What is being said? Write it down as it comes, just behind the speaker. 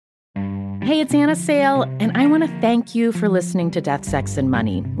Hey, it's Anna Sale, and I want to thank you for listening to Death, Sex, and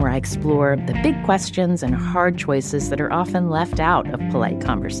Money, where I explore the big questions and hard choices that are often left out of polite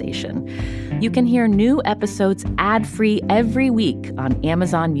conversation. You can hear new episodes ad-free every week on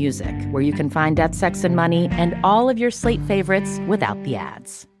Amazon Music, where you can find Death, Sex, and Money and all of your Slate favorites without the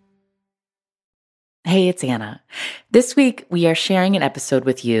ads. Hey, it's Anna. This week, we are sharing an episode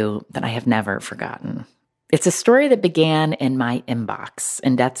with you that I have never forgotten. It's a story that began in my inbox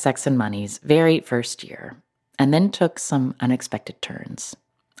in Death, Sex, and Money's very first year, and then took some unexpected turns.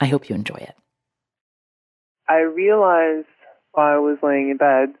 I hope you enjoy it. I realized while I was laying in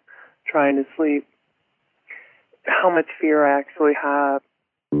bed trying to sleep how much fear I actually have.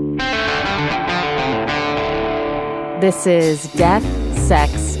 This is Death,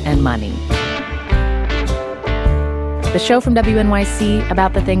 Sex, and Money, the show from WNYC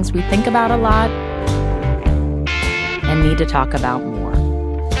about the things we think about a lot and need to talk about more.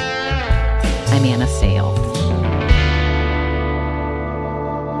 I'm Anna Sale.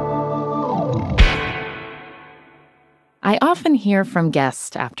 I often hear from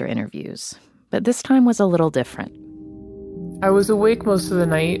guests after interviews, but this time was a little different. I was awake most of the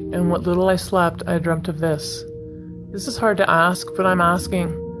night, and what little I slept, I dreamt of this. This is hard to ask, but I'm asking.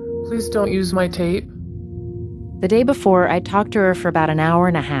 Please don't use my tape. The day before, I talked to her for about an hour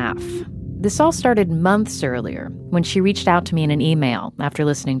and a half. This all started months earlier, when she reached out to me in an email after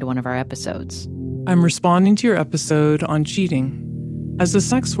listening to one of our episodes. I'm responding to your episode on cheating. As a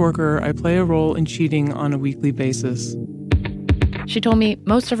sex worker, I play a role in cheating on a weekly basis. She told me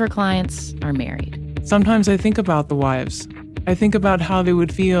most of her clients are married. Sometimes I think about the wives. I think about how they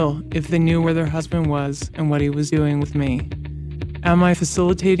would feel if they knew where their husband was and what he was doing with me. Am I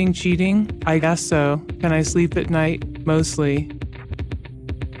facilitating cheating? I guess so. Can I sleep at night? Mostly.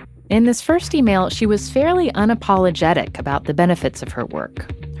 In this first email, she was fairly unapologetic about the benefits of her work.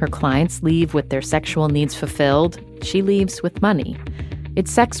 Her clients leave with their sexual needs fulfilled. She leaves with money.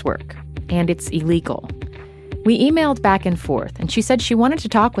 It's sex work, and it's illegal. We emailed back and forth, and she said she wanted to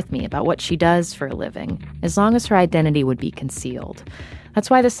talk with me about what she does for a living, as long as her identity would be concealed. That's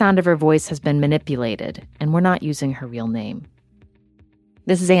why the sound of her voice has been manipulated, and we're not using her real name.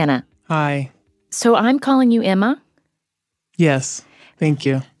 This is Anna. Hi. So I'm calling you Emma? Yes, thank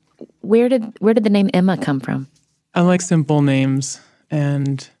you. Where did the name Emma come from? I like simple names,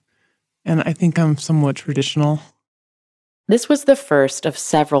 and I think I'm somewhat traditional. This was the first of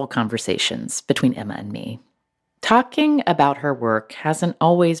several conversations between Emma and me. Talking about her work hasn't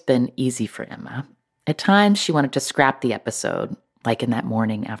always been easy for Emma. At times, she wanted to scrap the episode, like in that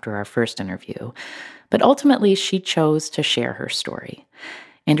morning after our first interview. But ultimately, she chose to share her story.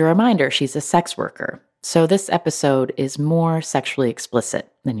 And a reminder, she's a sex worker, so this episode is more sexually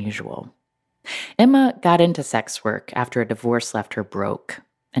explicit than usual. Emma got into sex work after a divorce left her broke,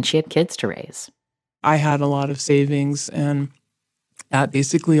 and she had kids to raise. I had a lot of savings, and that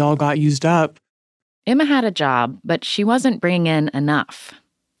basically all got used up. Emma had a job, but she wasn't bringing in enough.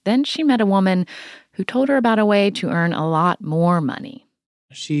 Then she met a woman who told her about a way to earn a lot more money.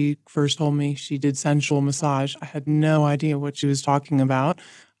 She first told me she did sensual massage. I had no idea what she was talking about.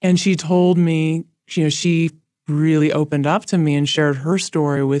 And she told me, she really opened up to me and shared her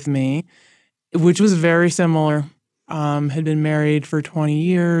story with me, which was very similar. Had been married for 20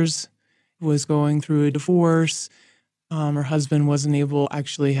 years, was going through a divorce. Her husband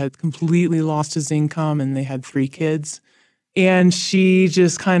had completely lost his income, and they had 3 kids. And she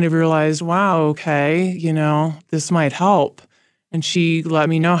just kind of realized, wow, okay, this might help. And she let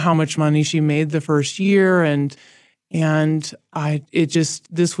me know how much money she made the first year. This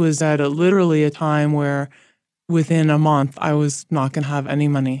was at literally a time where within a month, I was not going to have any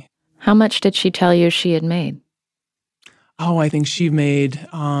money. How much did she tell you she had made? Oh, I think she made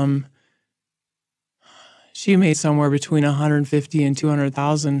somewhere between $150,000 and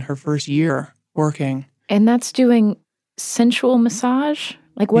 $200,000 her first year working. And that's doing sensual massage?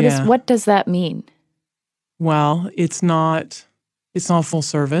 Like, what does that mean? Well, it's not full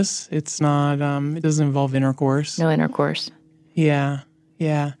service. It's not, it doesn't involve intercourse. No intercourse. Yeah.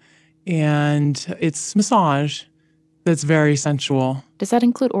 And it's massage that's very sensual. Does that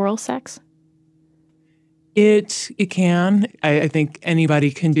include oral sex? It can. I think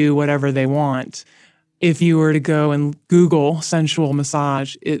anybody can do whatever they want. If you were to go and Google sensual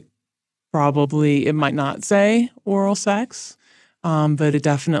massage, it might not say oral sex, but it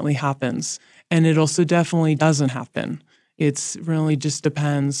definitely happens. And it also definitely doesn't happen. It really just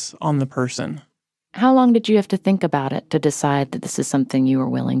depends on the person. How long did you have to think about it to decide that this is something you were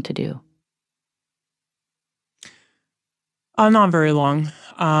willing to do? Not very long.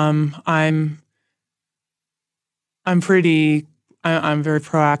 I'm pretty I'm very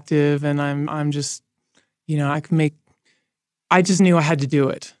proactive, and I'm just, I just knew I had to do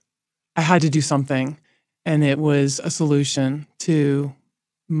it. I had to do something, and it was a solution to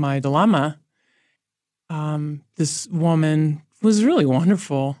my dilemma. This woman was really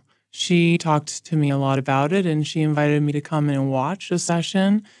wonderful. She talked to me a lot about it, and she invited me to come in and watch a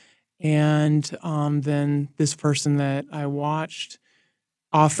session. And then this person that I watched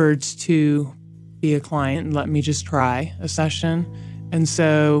offered to be a client and let me just try a session. And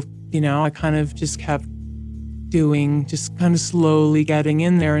so, I kind of just kept just kind of slowly getting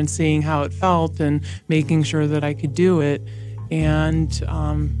in there and seeing how it felt and making sure that I could do it. And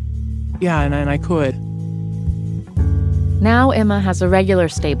and I could. Now Emma has a regular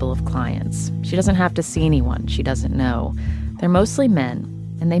stable of clients. She doesn't have to see anyone she doesn't know. They're mostly men,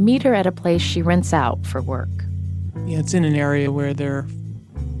 and they meet her at a place she rents out for work. Yeah, it's in an area where there are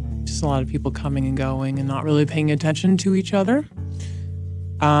just a lot of people coming and going and not really paying attention to each other.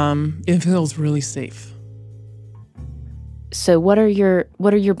 It feels really safe. So what are your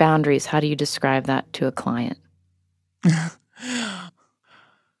boundaries? How do you describe that to a client?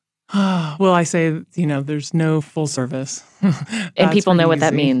 Well, I say, there's no full service. And people know what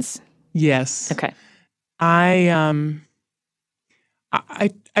that means. Yes. Okay. I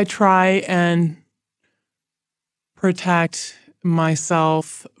try and protect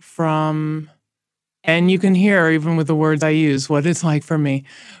myself from, and you can hear even with the words I use what it's like for me.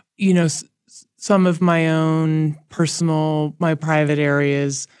 Some of my own my private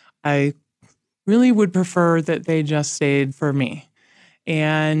areas, I really would prefer that they just stayed for me.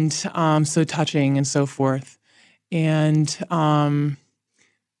 And so touching and so forth. And that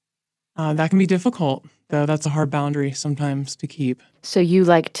can be difficult, though. That's a hard boundary sometimes to keep. So you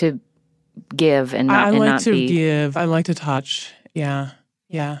like to give and not, I like not to be... give. I like to touch. Yeah.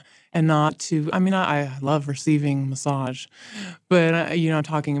 And not to, I love receiving massage, but,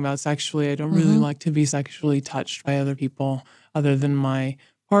 talking about sexually, I don't really like to be sexually touched by other people other than my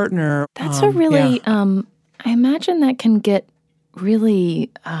partner. That's a really, I imagine that can get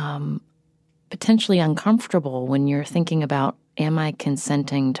really potentially uncomfortable when you're thinking about, am I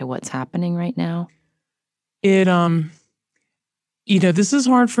consenting to what's happening right now? It, this is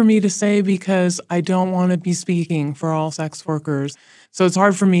hard for me to say because I don't want to be speaking for all sex workers. So it's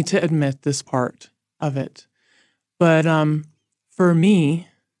hard for me to admit this part of it. But for me,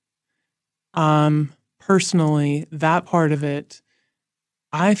 personally, that part of it,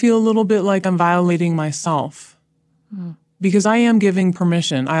 I feel a little bit like I'm violating myself. Because I am giving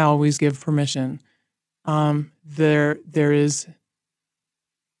permission. I always give permission. There is,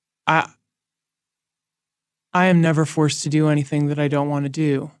 I am never forced to do anything that I don't want to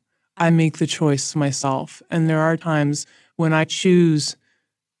do. I make the choice myself. And there are times when I choose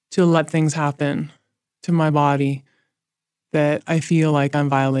to let things happen to my body that I feel like I'm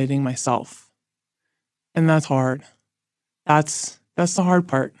violating myself. And that's hard. That's the hard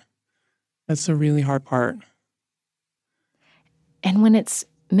part. That's the really hard part. And when it's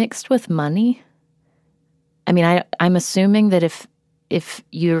mixed with money, I'm assuming that if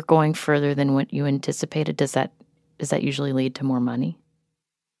you're going further than what you anticipated, does that usually lead to more money?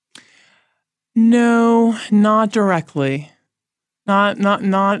 No, not directly. Not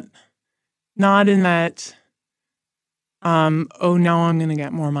in that, now I'm going to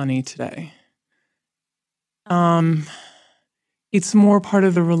get more money today. It's more part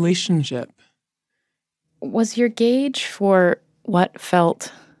of the relationship. Was your gauge for what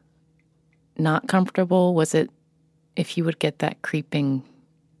felt not comfortable, was it if you would get that creeping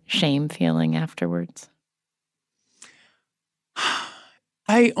shame feeling afterwards?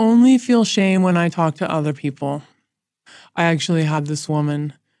 I only feel shame when I talk to other people. I actually had this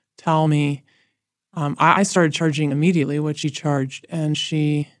woman tell me, I started charging immediately what she charged, and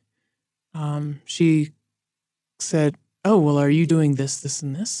she said, "Oh, well, are you doing this,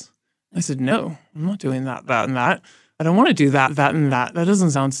 and this?" I said, "No, I'm not doing that, and that. I don't want to do that, and that. That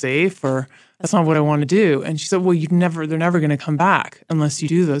doesn't sound safe, or that's not what I want to do." And she said, "Well, they're never going to come back unless you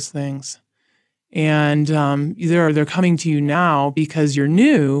do those things. And they're coming to you now because you're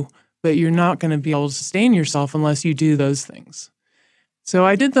new, but you're not going to be able to sustain yourself unless you do those things." So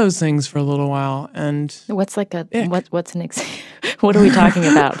I did those things for a little while, and what's an example? What are we talking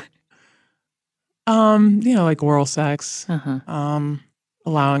about? Like oral sex,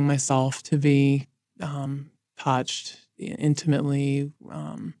 allowing myself to be touched intimately,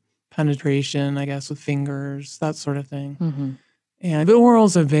 penetration, I guess, with fingers, that sort of thing. But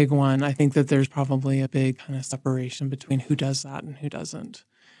oral's a big one. I think that there's probably a big kind of separation between who does that and who doesn't.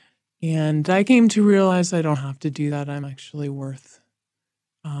 And I came to realize I don't have to do that. I'm actually worth,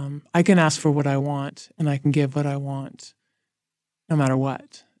 I can ask for what I want and I can give what I want. no matter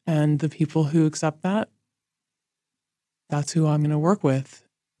what. And the people who accept that, that's who I'm going to work with.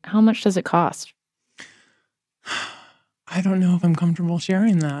 How much does it cost? I don't know if I'm comfortable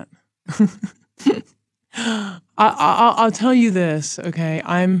sharing that. I'll tell you this, okay?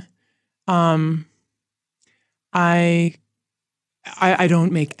 I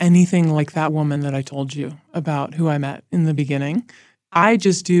don't make anything like that woman that I told you about who I met in the beginning. I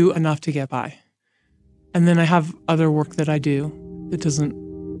just do enough to get by. And then I have other work that I do that doesn't,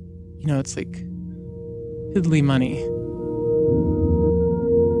 it's like piddly money.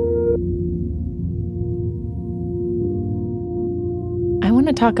 I want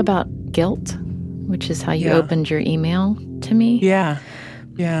to talk about guilt, which is how you opened your email to me. Yeah.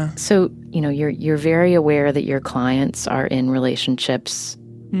 So, you're very aware that your clients are in relationships,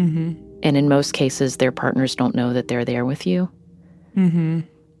 and in most cases, their partners don't know that they're there with you. Mm-hmm.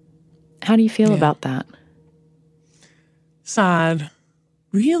 How do you feel about that? Sad.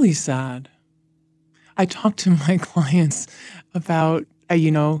 Really sad. I talk to my clients about,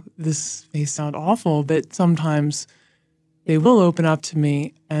 this may sound awful, but sometimes they will open up to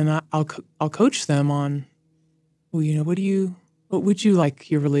me, and I'll coach them on, what would you like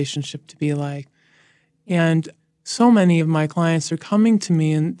your relationship to be like? And so many of my clients are coming to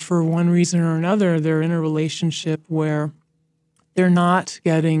me, and for one reason or another, they're in a relationship where they're not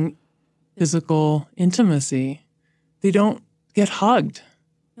getting physical intimacy. They don't get hugged.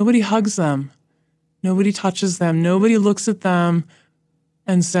 Nobody hugs them. Nobody touches them. Nobody looks at them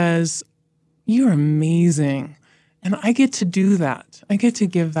and says, "You're amazing." And I get to do that. I get to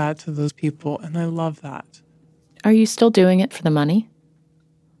give that to those people, and I love that. Are you still doing it for the money?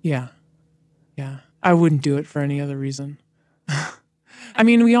 Yeah. I wouldn't do it for any other reason. I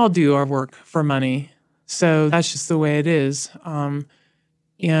mean, we all do our work for money, so that's just the way it is.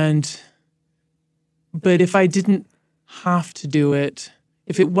 But if I didn't have to do it,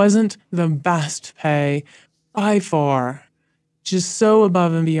 if it wasn't the best pay by far, just so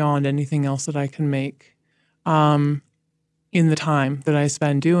above and beyond anything else that I can make in the time that I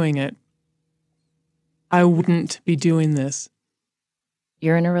spend doing it, I wouldn't be doing this.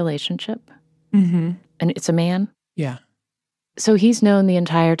 You're in a relationship? Mm-hmm. And it's a man? Yeah. So he's known the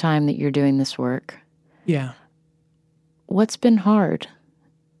entire time that you're doing this work? Yeah. What's been hard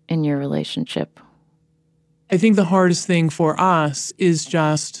in your relationship? I think the hardest thing for us is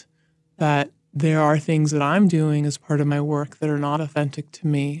just that there are things that I'm doing as part of my work that are not authentic to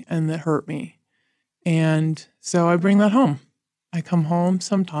me and that hurt me. And so I bring that home. I come home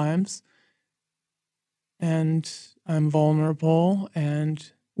sometimes and I'm vulnerable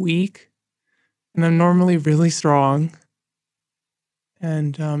and weak, and I'm normally really strong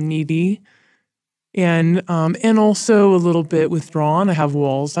and needy, and also a little bit withdrawn. I have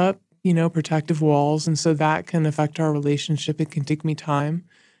walls up, protective walls, and so that can affect our relationship. It can take me time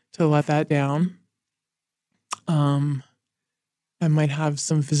to let that down. I might have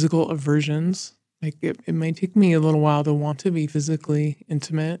some physical aversions. Like it might take me a little while to want to be physically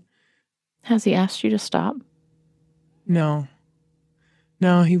intimate. Has he asked you to stop? No,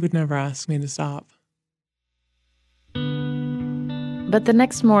 he would never ask me to stop. But the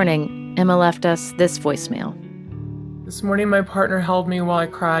next morning, Emma left us this voicemail. This morning, my partner held me while I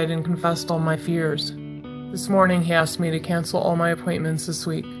cried and confessed all my fears. This morning, he asked me to cancel all my appointments this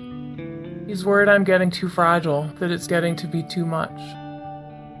week. He's worried I'm getting too fragile, that it's getting to be too much.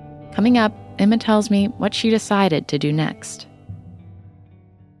 Coming up, Emma tells me what she decided to do next.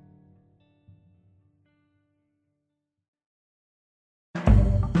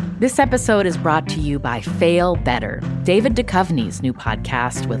 This episode is brought to you by Fail Better, David Duchovny's new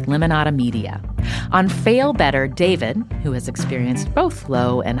podcast with Limonada Media. On Fail Better, David, who has experienced both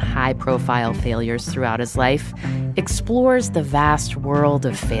low and high-profile failures throughout his life, explores the vast world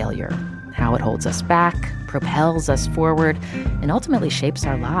of failure, how it holds us back, propels us forward, and ultimately shapes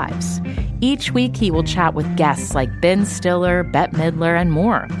our lives. Each week, he will chat with guests like Ben Stiller, Bette Midler, and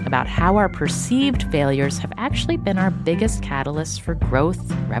more about how our perceived failures have actually been our biggest catalysts for growth,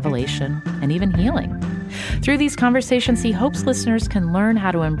 revelation, and even healing. Through these conversations, he hopes listeners can learn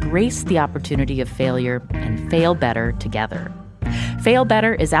how to embrace the opportunity of failure and fail better together. Fail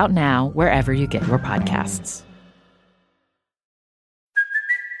Better is out now wherever you get your podcasts.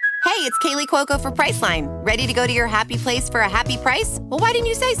 Hey, it's Kaylee Cuoco for Priceline. Ready to go to your happy place for a happy price? Well, why didn't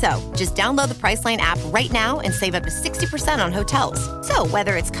you say so? Just download the Priceline app right now and save up to 60% on hotels. So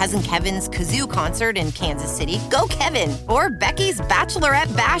whether it's Cousin Kevin's Kazoo Concert in Kansas City, go Kevin, or Becky's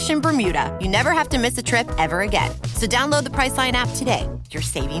Bachelorette Bash in Bermuda, you never have to miss a trip ever again. So download the Priceline app today. Your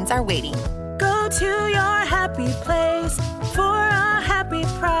savings are waiting. Go to your happy place for a happy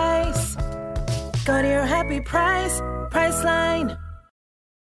price. Go to your happy price, Priceline.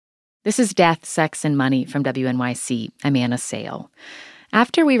 This is Death, Sex, and Money from WNYC. I'm Anna Sale.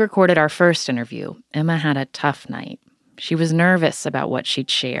 After we recorded our first interview, Emma had a tough night. She was nervous about what she'd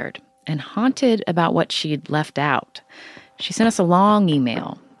shared and haunted about what she'd left out. She sent us a long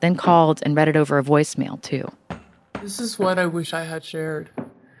email, then called and read it over a voicemail, too. This is what I wish I had shared.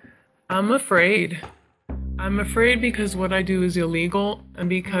 I'm afraid. I'm afraid because what I do is illegal and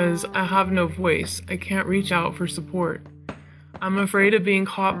because I have no voice. I can't reach out for support. I'm afraid of being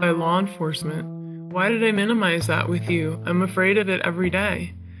caught by law enforcement. Why did I minimize that with you? I'm afraid of it every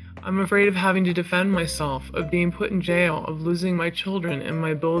day. I'm afraid of having to defend myself, of being put in jail, of losing my children and my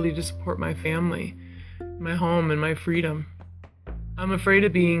ability to support my family, my home and my freedom. I'm afraid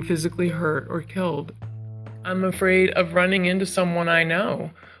of being physically hurt or killed. I'm afraid of running into someone I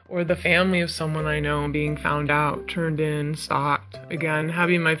know or the family of someone I know and being found out, turned in, stalked, again,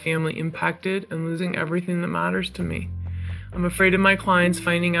 having my family impacted and losing everything that matters to me. I'm afraid of my clients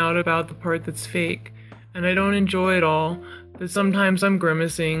finding out about the part that's fake, and I don't enjoy it all, that sometimes I'm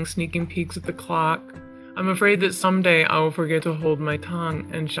grimacing, sneaking peeks at the clock. I'm afraid that someday I will forget to hold my tongue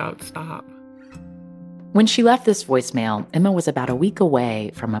and shout stop. When she left this voicemail, Emma was about a week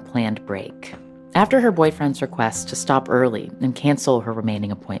away from a planned break. After her boyfriend's request to stop early and cancel her remaining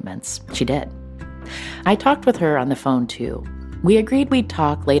appointments, she did. I talked with her on the phone, too. We agreed we'd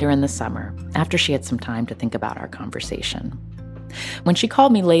talk later in the summer, after she had some time to think about our conversation. When she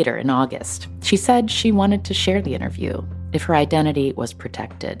called me later in August, she said she wanted to share the interview if her identity was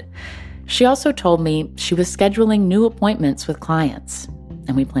protected. She also told me she was scheduling new appointments with clients,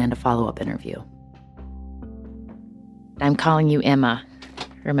 and we planned a follow-up interview. I'm calling you Emma,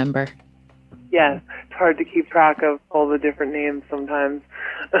 remember? Yes, it's hard to keep track of all the different names sometimes.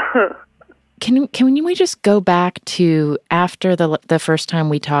 Can we just go back to after the first time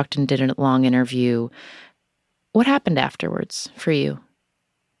we talked and did a long interview? What happened afterwards for you?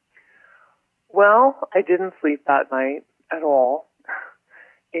 Well, I didn't sleep that night at all.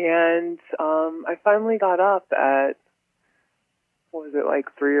 And I finally got up at,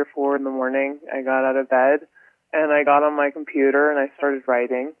 3 or 4 in the morning. I got out of bed and I got on my computer and I started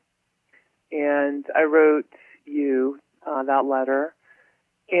writing. And I wrote you that letter.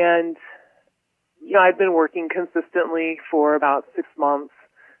 And I'd been working consistently for about 6 months,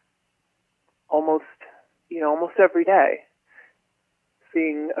 almost every day,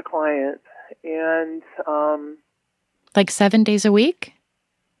 seeing a client. And, 7 days a week?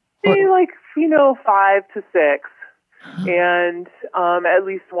 Maybe 5 to 6. And, at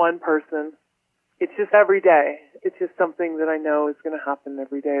least one person. It's just every day. It's just something that I know is going to happen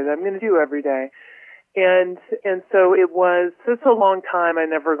every day, that I'm going to do every day. And so it's a long time.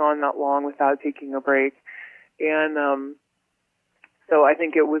 I'd never gone that long without taking a break. And, so I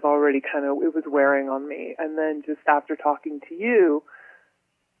think it was already it was wearing on me. And then just after talking to you,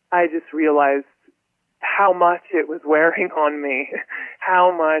 I just realized how much it was wearing on me,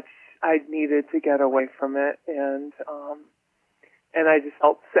 how much I needed to get away from it. And I just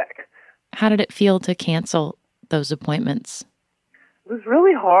felt sick. How did it feel to cancel those appointments? It was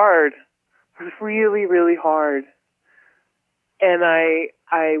really hard. It was really, really hard. And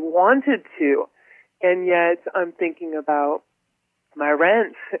I wanted to, and yet I'm thinking about my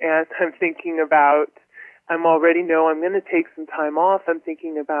rent, and I'm thinking about, I'm already know I'm going to take some time off. I'm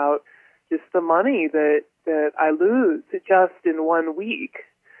thinking about just the money that I lose just in 1 week.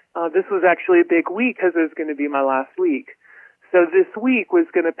 This was actually a big week because it was going to be my last week. So this week would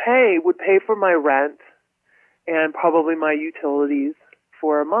pay for my rent and probably my utilities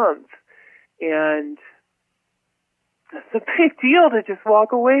for a month. And it's a big deal to just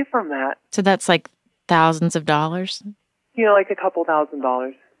walk away from that. So that's like thousands of dollars? Like a couple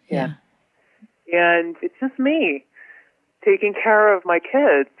 $1,000s. Yeah. And it's just me taking care of my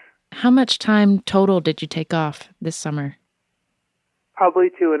kids. How much time total did you take off this summer? Probably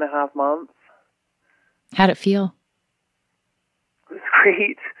 2.5 months. How'd it feel? It was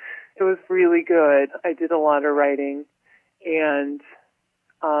great. It was really good. I did a lot of writing and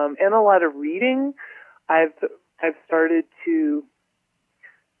a lot of reading. I've started to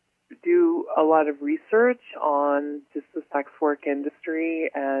do a lot of research on just the sex work industry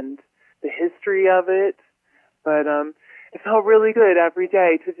and the history of it. But it felt really good every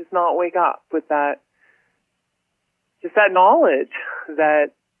day to just not wake up with that knowledge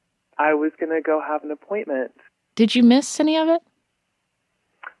that I was going to go have an appointment. Did you miss any of it?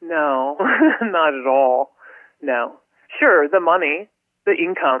 No, not at all. No. Sure, the money, the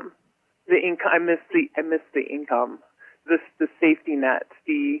income. I miss the income. The safety net,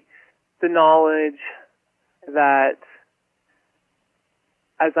 the knowledge that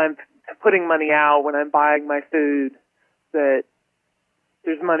as putting money out when I'm buying my food, that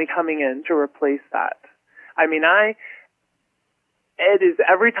there's money coming in to replace that. I mean, it is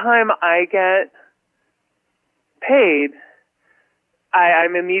every time I get paid,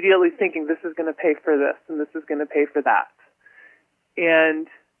 I'm immediately thinking this is going to pay for this and this is going to pay for that. And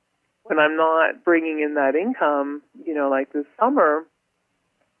when I'm not bringing in that income, like this summer,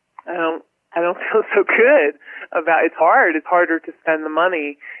 I don't feel so good about. It's hard. It's harder to spend the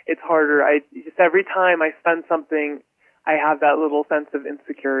money. It's harder. Every time I spend something, I have that little sense of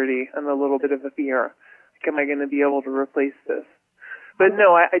insecurity and a little bit of a fear. Like, am I going to be able to replace this? But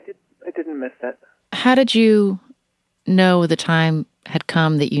no, I didn't miss it. How did you know the time had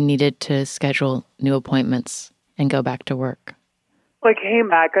come that you needed to schedule new appointments and go back to work? Well, I came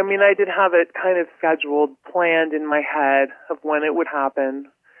back. I mean, I did have it kind of scheduled, planned in my head of when it would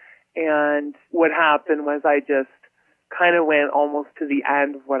happen. And what happened was I just kind of went almost to the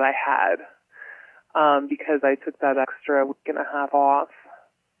end of what I had, because I took that extra week and a half off.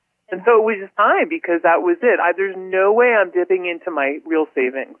 And so it was just time, because that was it. There's no way I'm dipping into my real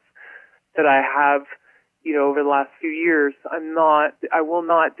savings that I have, over the last few years. I will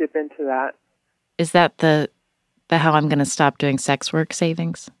not dip into that. Is that the how I'm going to stop doing sex work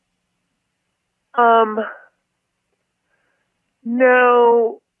savings?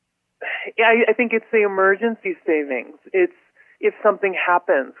 No. I think it's the emergency savings. It's if something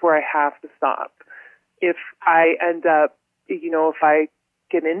happens where I have to stop. If I end up, if I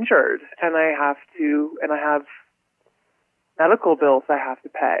get injured and I have medical bills I have to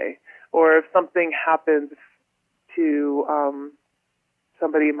pay, or if something happens to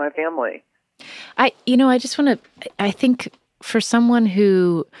somebody in my family. I think for someone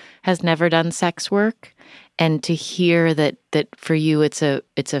who has never done sex work, and to hear that for you it's a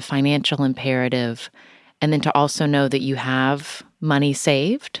financial imperative, and then to also know that you have money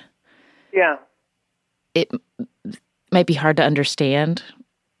saved. Yeah. It might be hard to understand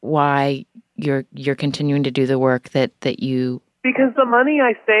why you're continuing to do the work that you... Because the money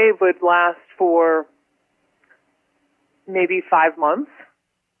I save would last for maybe 5 months.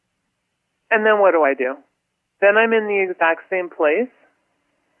 And then what do I do? Then I'm in the exact same place,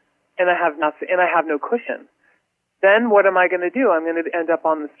 and I have nothing, and I have no cushion. Then what am I going to do? I'm going to end up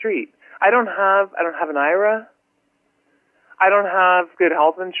on the street. I don't have an IRA. I don't have good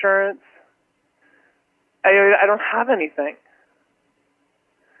health insurance. I don't have anything.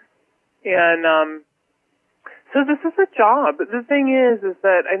 And so this is a job. The thing is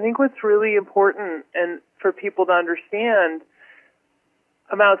that I think what's really important and for people to understand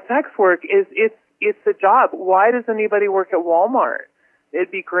about sex work is it's a job. Why does anybody work at Walmart? It'd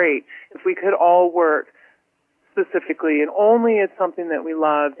be great if we could all work specifically and only it's something that we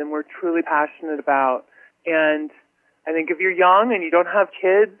loved and we're truly passionate about. And I think if you're young and you don't have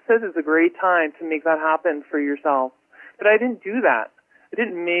kids, this is a great time to make that happen for yourself. But I didn't do that. I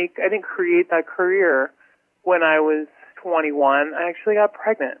didn't create that career when I was 21. I actually got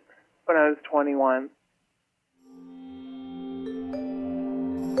pregnant when I was 21.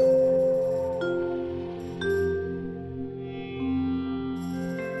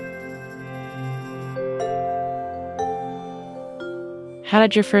 How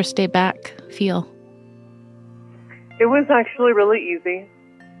did your first day back feel? It was actually really easy.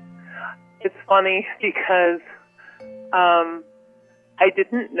 It's funny because I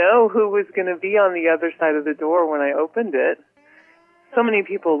didn't know who was going to be on the other side of the door when I opened it. So many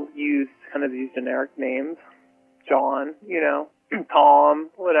people use kind of these generic names, John, Tom,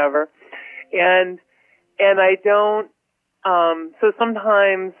 whatever. And I don't, so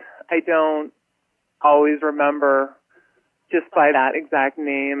sometimes I don't always remember just by that exact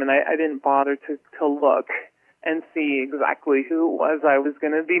name, and I didn't bother to look and see exactly who it was I was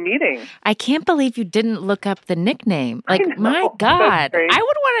going to be meeting. I can't believe you didn't look up the nickname. Like, my God, I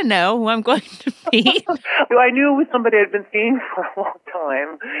would want to know who I'm going to meet. Well, I knew it was somebody I'd been seeing for a long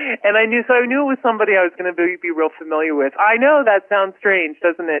time, and I knew it was somebody I was going to be real familiar with. I know that sounds strange,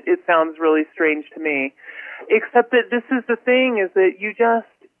 doesn't it? It sounds really strange to me, except that this is the thing, is that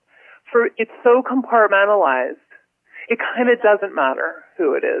it's so compartmentalized. It kind of doesn't matter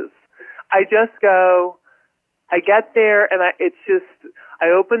who it is. I just go, I get there, and I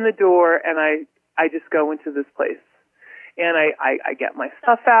open the door, and I just go into this place. And I get my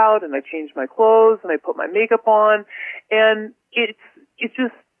stuff out, and I change my clothes, and I put my makeup on, and it's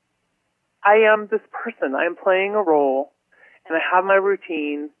just, I am this person. I am playing a role, and I have my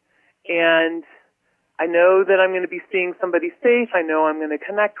routine, and I know that I'm going to be seeing somebody safe. I know I'm going to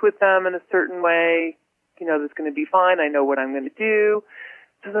connect with them in a certain way. That's going to be fine. I know what I'm going to do.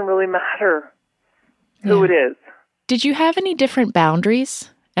 It doesn't really matter who it is. Did you have any different boundaries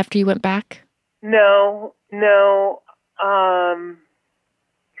after you went back? No.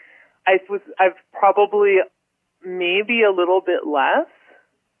 I've probably maybe a little bit less.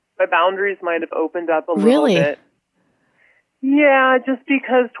 My boundaries might have opened up a little bit. Yeah, just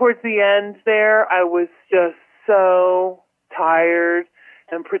because towards the end there, I was just so tired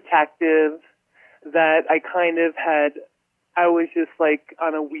and protective that I was just like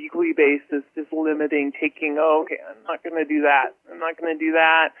on a weekly basis, just limiting, okay, I'm not going to do that. I'm not going to do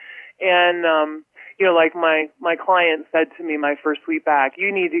that. And, like my client said to me my first week back,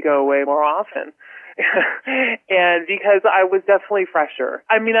 you need to go away more often. And because I was definitely fresher.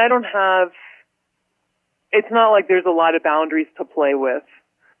 I mean, it's not like there's a lot of boundaries to play with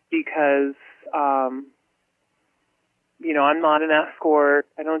because, I'm not an escort.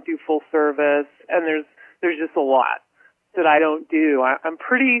 I don't do full service. And there's just a lot that I don't do. I'm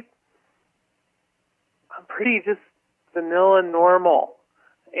pretty just vanilla normal.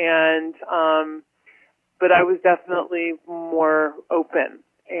 And, but I was definitely more open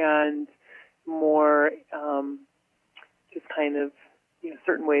and more, just kind of,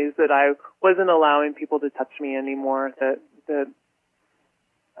 certain ways that I wasn't allowing people to touch me anymore that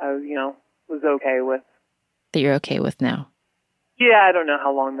I, was okay with. That you're okay with now? Yeah, I don't know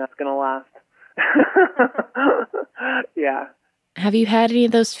how long that's going to last. Yeah. Have you had any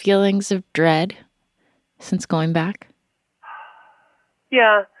of those feelings of dread since going back?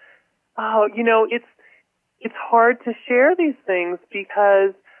 Yeah. Oh, it's hard to share these things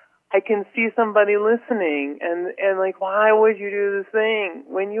because I can see somebody listening and like, why would you do this thing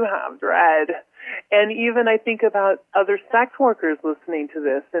when you have dread? And even I think about other sex workers listening to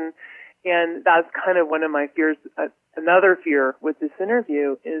this and that's kind of one of my fears. Another fear with this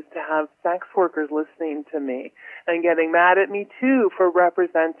interview is to have sex workers listening to me and getting mad at me too for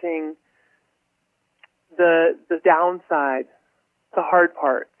representing the downside, the hard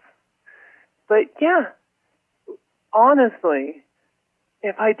parts. But yeah, honestly,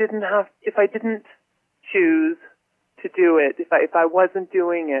 if I didn't choose to do it, if I wasn't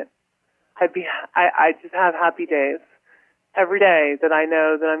doing it, I'd just have happy days. Every day that I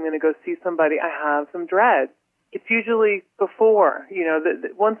know that I'm going to go see somebody, I have some dread. It's usually before,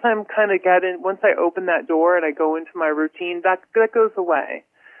 once I'm once I open that door and I go into my routine, that goes away.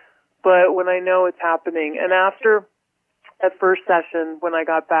 But when I know it's happening, and after that first session, when I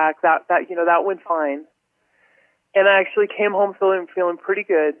got back, that went fine. And I actually came home feeling pretty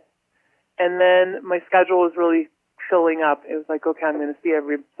good. And then my schedule was really filling up. It was like, okay, I'm going to see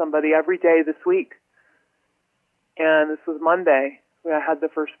somebody every day this week. And this was Monday when I had the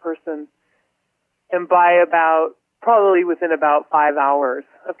first person. And by probably within about 5 hours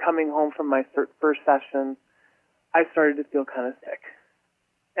of coming home from my first session, I started to feel kind of sick.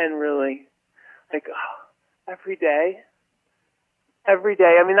 And really, like, every day. I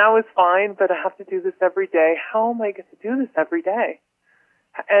mean, that was fine, but I have to do this every day. How am I going to do this every day?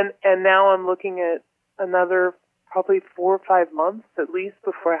 And now I'm looking at another probably 4 or 5 months at least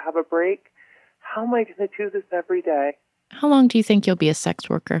before I have a break. How am I going to do this every day? How long do you think you'll be a sex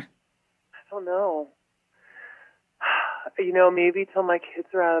worker? I don't know. Maybe till my kids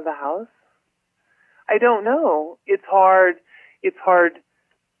are out of the house. I don't know. It's hard. It's hard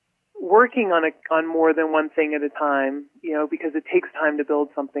working on more than one thing at a time, because it takes time to build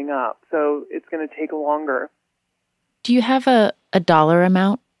something up. So it's going to take longer. Do you have a dollar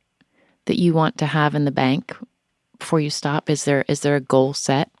amount that you want to have in the bank before you stop? Is there a goal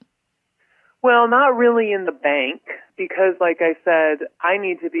set? Well, not really in the bank because, like I said, I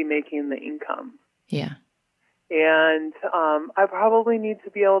need to be making the income. Yeah. And I probably need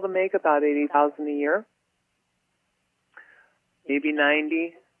to be able to make about $80,000 a year, maybe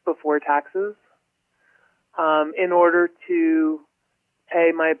 $90,000 before taxes, in order to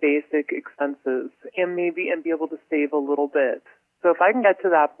pay my basic expenses and be able to save a little bit. So if I can get to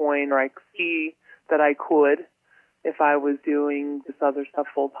that point, or I see that I could, if I was doing this other stuff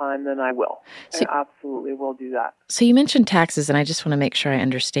full time, then I will. I absolutely will do that. So you mentioned taxes, and I just want to make sure I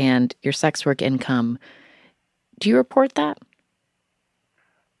understand your sex work income. Do you report that?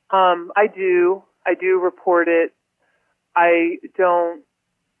 I do. I do report it. I don't,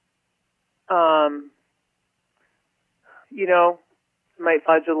 might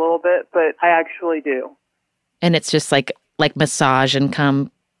fudge a little bit, but I actually do. And it's just like massage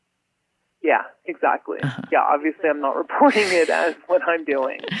income? Yeah, exactly. Uh-huh. Yeah, obviously I'm not reporting it as what I'm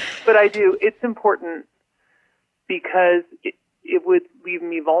doing. But I do. It's important because it would leave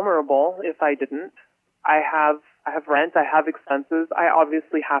me vulnerable if I didn't. I have rent, I have expenses, I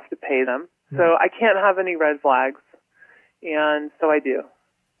obviously have to pay them. So I can't have any red flags. And so I do.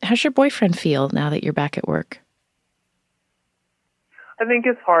 How's your boyfriend feel now that you're back at work? I think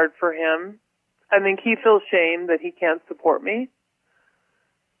it's hard for him. I think he feels shame that he can't support me.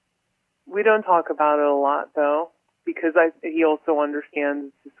 We don't talk about it a lot, though, because he also understands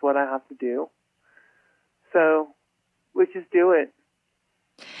it's just what I have to do. So we just do it.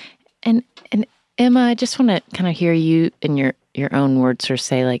 And Emma, I just want to kind of hear you in your own words or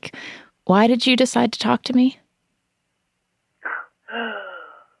say, like, why did you decide to talk to me?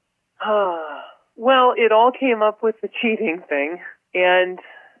 Well, it all came up with the cheating thing. And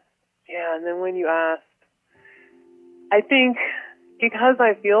then when you asked, I think because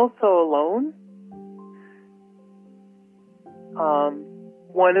I feel so alone,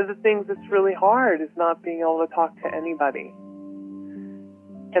 one of the things that's really hard is not being able to talk to anybody.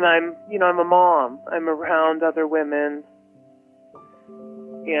 And I'm a mom. I'm around other women.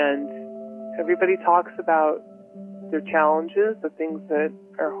 And everybody talks about their challenges, the things that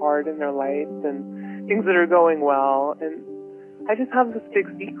are hard in their life and things that are going well. And I just have this big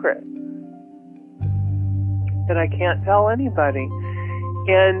secret that I can't tell anybody.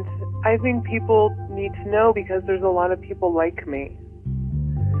 And I think people need to know because there's a lot of people like me.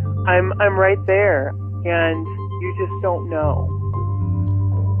 I'm right there, and you just don't know.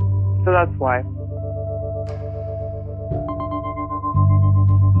 So that's why.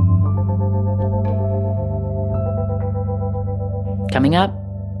 Coming up,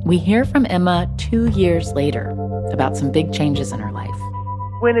 we hear from Emma 2 years later about some big changes in her life.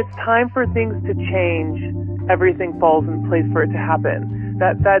 When it's time for things to change, everything falls in place for it to happen.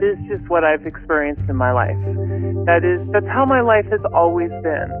 That is just what I've experienced in my life. That's how my life has always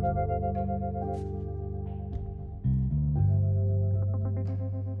been.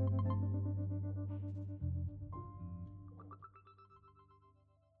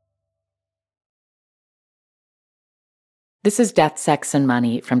 This is Death, Sex, and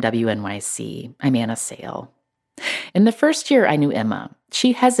Money from WNYC. I'm Anna Sale. In the first year I knew Emma,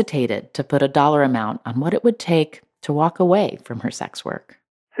 she hesitated to put a dollar amount on what it would take to walk away from her sex work.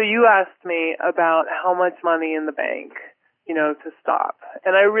 So you asked me about how much money in the bank, to stop.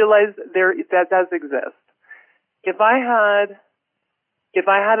 And I realized that does exist. If I had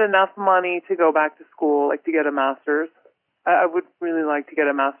enough money to go back to school, like to get a master's, I would really like to get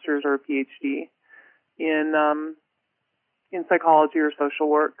a master's or a PhD in psychology or social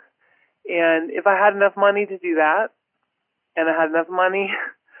work. And if I had enough money to do that, and I had enough money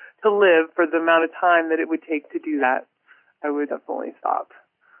to live for the amount of time that it would take to do that, I would definitely stop.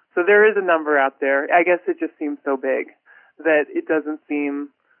 So there is a number out there. I guess it just seems so big that it doesn't seem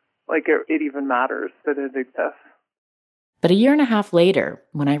like it even matters that it exists. But a year and a half later,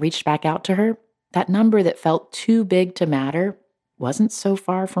 when I reached back out to her, that number that felt too big to matter wasn't so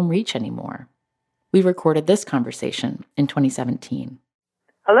far from reach anymore. We recorded this conversation in 2017.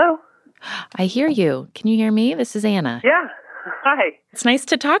 Hello? I hear you. Can you hear me? This is Anna. Yeah. Hi. It's nice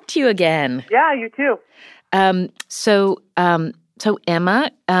to talk to you again. Yeah, you too. So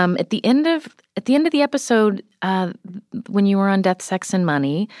Emma, at the end of the episode, when you were on Death, Sex, and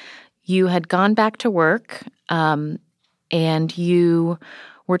Money, you had gone back to work, and you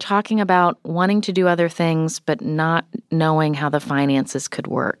were talking about wanting to do other things, but not knowing how the finances could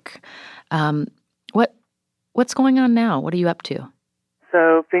work. What's going on now? What are you up to?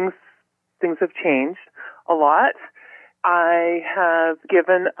 So things have changed a lot. I have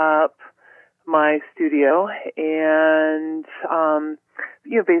given up my studio and,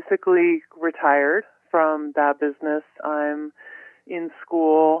 basically retired from that business. I'm in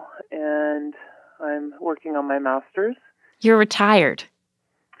school and I'm working on my master's. You're retired?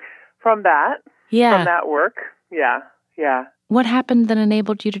 From that. Yeah. From that work. Yeah. What happened that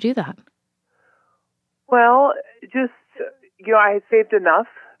enabled you to do that? Well, just, I had saved enough,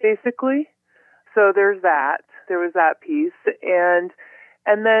 basically. So there's that. There was that piece. And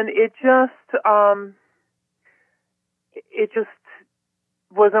then it just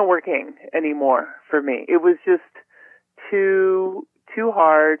wasn't working anymore for me. It was just too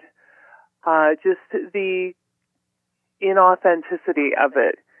hard. Just the inauthenticity of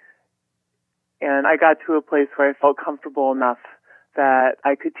it. And I got to a place where I felt comfortable enough that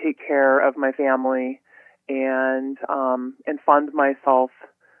I could take care of my family and fund myself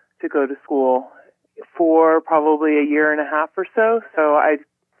to go to school for probably a year and a half or so. So I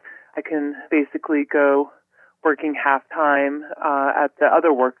can basically go working half-time at the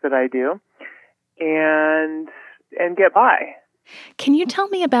other work that I do and get by. Can you tell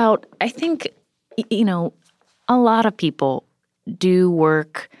me about, I think, a lot of people do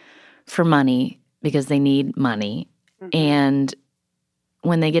work for money because they need money. Mm-hmm. And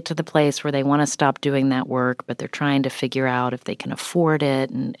when they get to the place where they want to stop doing that work, but they're trying to figure out if they can afford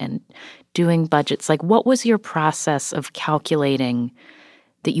it and doing budgets. Like, what was your process of calculating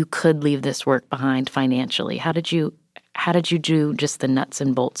that you could leave this work behind financially? How did you do just the nuts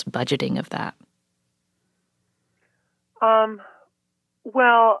and bolts budgeting of that?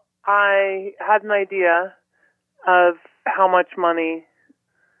 Well, I had an idea of how much money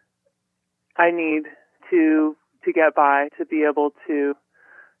I need to get by, to be able to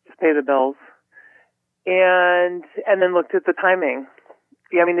just pay the bills, and then looked at the timing.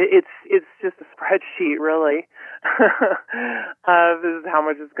 Yeah, I mean, it's just a spreadsheet, really. This is how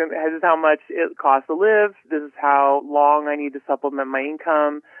much this is how much it costs to live. This is how long I need to supplement my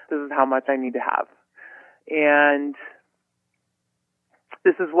income. This is how much I need to have, and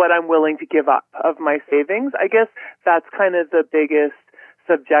this is what I'm willing to give up of my savings. I guess that's kind of the biggest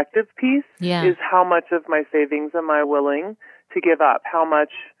subjective piece, is how much of my savings am I willing to give up? How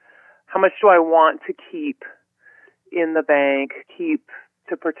much do I want to keep in the bank, keep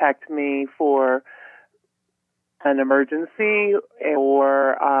to protect me for an emergency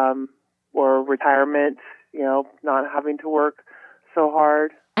or retirement, not having to work so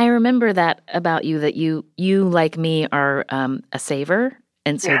hard. I remember that about you, that you like me are a saver.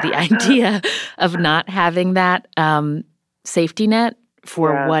 And so the idea of not having that safety net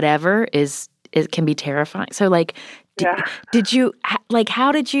for whatever it can be terrifying. So did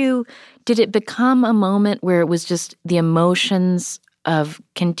it become a moment where it was just the emotions of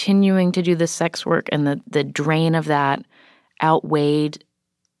continuing to do the sex work and the drain of that outweighed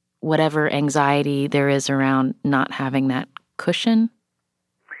whatever anxiety there is around not having that cushion?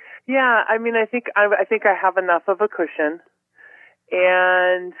 Yeah, I mean, I think I have enough of a cushion.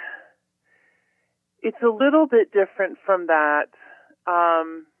 And it's a little bit different from that.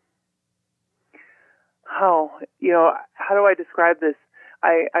 How do I describe this?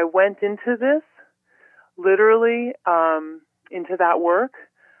 I went into this literally, into that work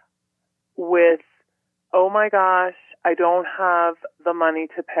with, oh my gosh, I don't have the money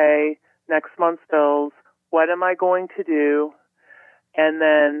to pay next month's bills. What am I going to do? And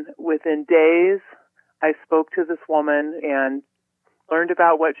then within days, I spoke to this woman and learned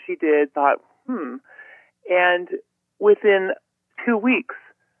about what she did, thought, And within 2 weeks,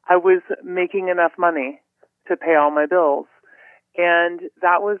 I was making enough money to pay all my bills. And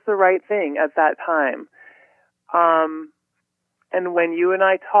that was the right thing at that time. And when you and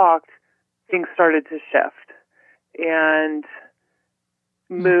I talked, things started to shift and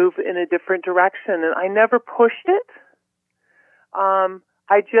move in a different direction. And I never pushed it.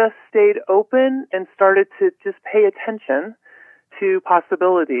 I just stayed open and started to just pay attention to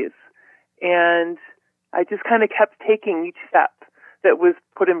possibilities. And I just kind of kept taking each step that was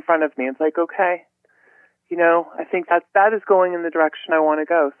put in front of me. It's like, okay, I think that is going in the direction I want to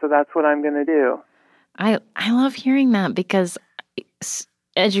go. So that's what I'm going to do. I love hearing that, because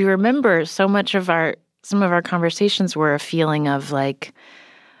as you remember, some of our conversations were a feeling of like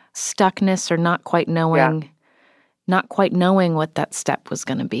stuckness or not quite knowing what that step was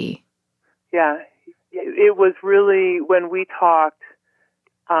going to be. Yeah. It was really, when we talked,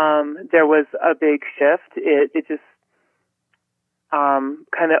 there was a big shift. It just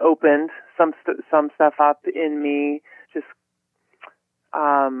kind of opened some stuff up in me. Just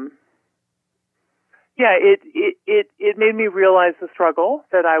it made me realize the struggle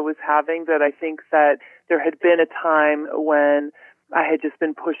that I was having. That I think that there had been a time when I had just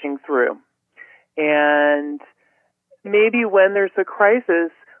been pushing through, and maybe when there's a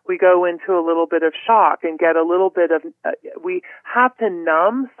crisis, we go into a little bit of shock and get a little bit of, we have to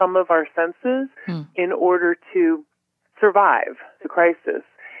numb some of our senses in order to survive the crisis.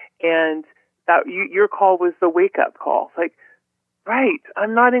 And that your call was the wake-up call. It's like, right,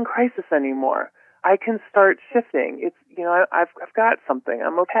 I'm not in crisis anymore. I can start shifting. It's, I've got something.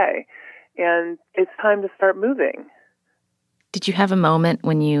 I'm okay. And it's time to start moving. Did you have a moment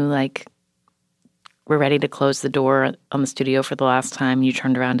when you, were ready to close the door on the studio for the last time? You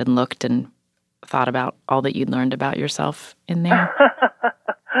turned around and looked and thought about all that you'd learned about yourself in there?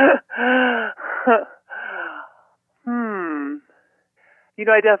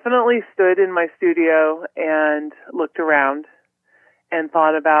 I definitely stood in my studio and looked around and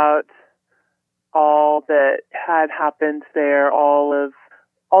thought about all that had happened there, all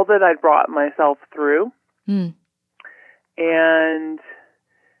that I'd brought myself through. And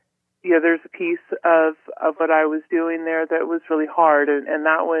there's a piece of what I was doing there that was really hard, and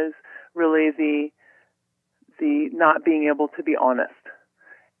that was really the not being able to be honest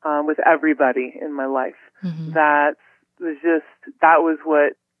with everybody in my life. That was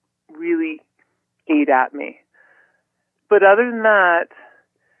what really ate at me. But other than that,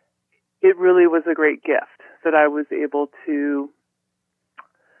 it really was a great gift that I was able to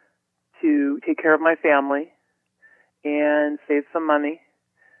take care of my family and save some money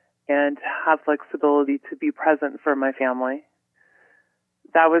and have flexibility to be present for my family.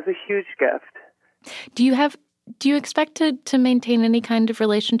 That was a huge gift. Do you expect to maintain any kind of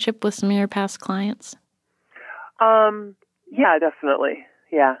relationship with some of your past clients? Yeah, definitely.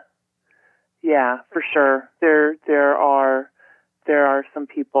 Yeah, for sure. There are some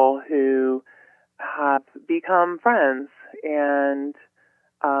people who have become friends, and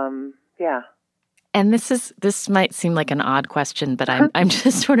yeah. And this might seem like an odd question, but I'm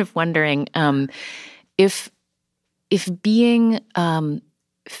just sort of wondering if being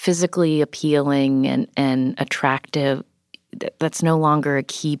physically appealing and attractive, that's no longer a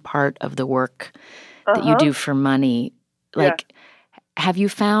key part of the work that you do for money. Like, have you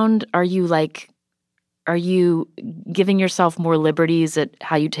found, are you giving yourself more liberties at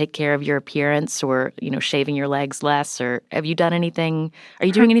how you take care of your appearance, or, shaving your legs less, or have you done anything, are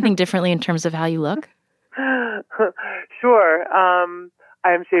you doing anything differently in terms of how you look? Sure.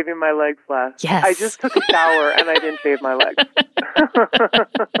 I am shaving my legs less. Yes. I just took a shower and I didn't shave my legs.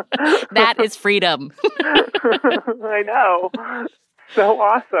 That is freedom. I know. So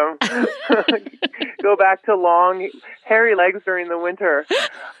awesome. Go back to long, hairy legs during the winter.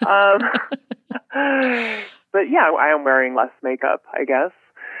 But yeah, I am wearing less makeup, I guess,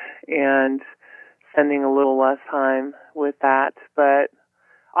 and spending a little less time with that. But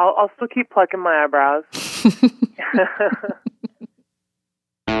I'll still keep plucking my eyebrows.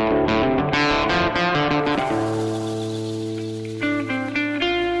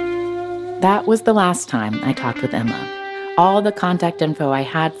 That was the last time I talked with Emma. All the contact info I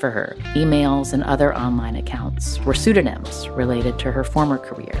had for her, emails and other online accounts, were pseudonyms related to her former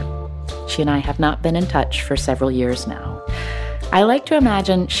career. She and I have not been in touch for several years now. I like to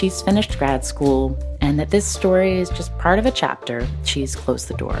imagine she's finished grad school and that this story is just part of a chapter she's closed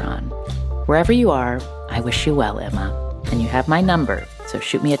the door on. Wherever you are, I wish you well, Emma. And you have my number, so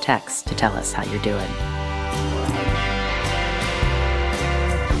shoot me a text to tell us how you're doing.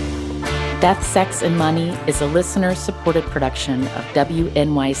 Death, Sex, and Money is a listener-supported production of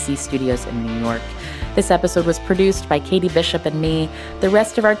WNYC Studios in New York. This episode was produced by Katie Bishop and me. The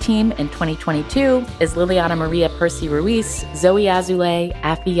rest of our team in 2022 is Liliana Maria Percy Ruiz, Zoe Azulay,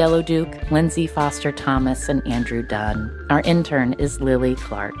 Affy Yellow Duke, Lindsay Foster Thomas, and Andrew Dunn. Our intern is Lily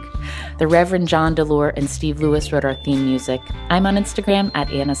Clark. The Reverend John Delore and Steve Lewis wrote our theme music. I'm on Instagram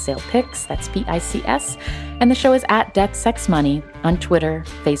at Anna Sale Pics, that's Pics, and the show is at Death, Sex, Money on Twitter,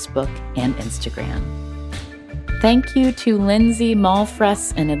 Facebook, and Instagram. Thank you to Lindsay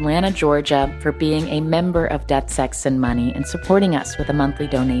Malfress in Atlanta, Georgia, for being a member of Death, Sex, and Money and supporting us with a monthly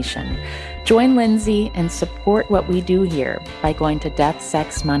donation. Join Lindsay and support what we do here by going to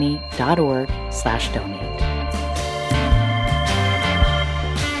deathsexmoney.org/donate.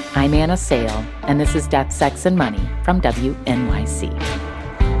 I'm Anna Sale, and this is Death, Sex, and Money from WNYC.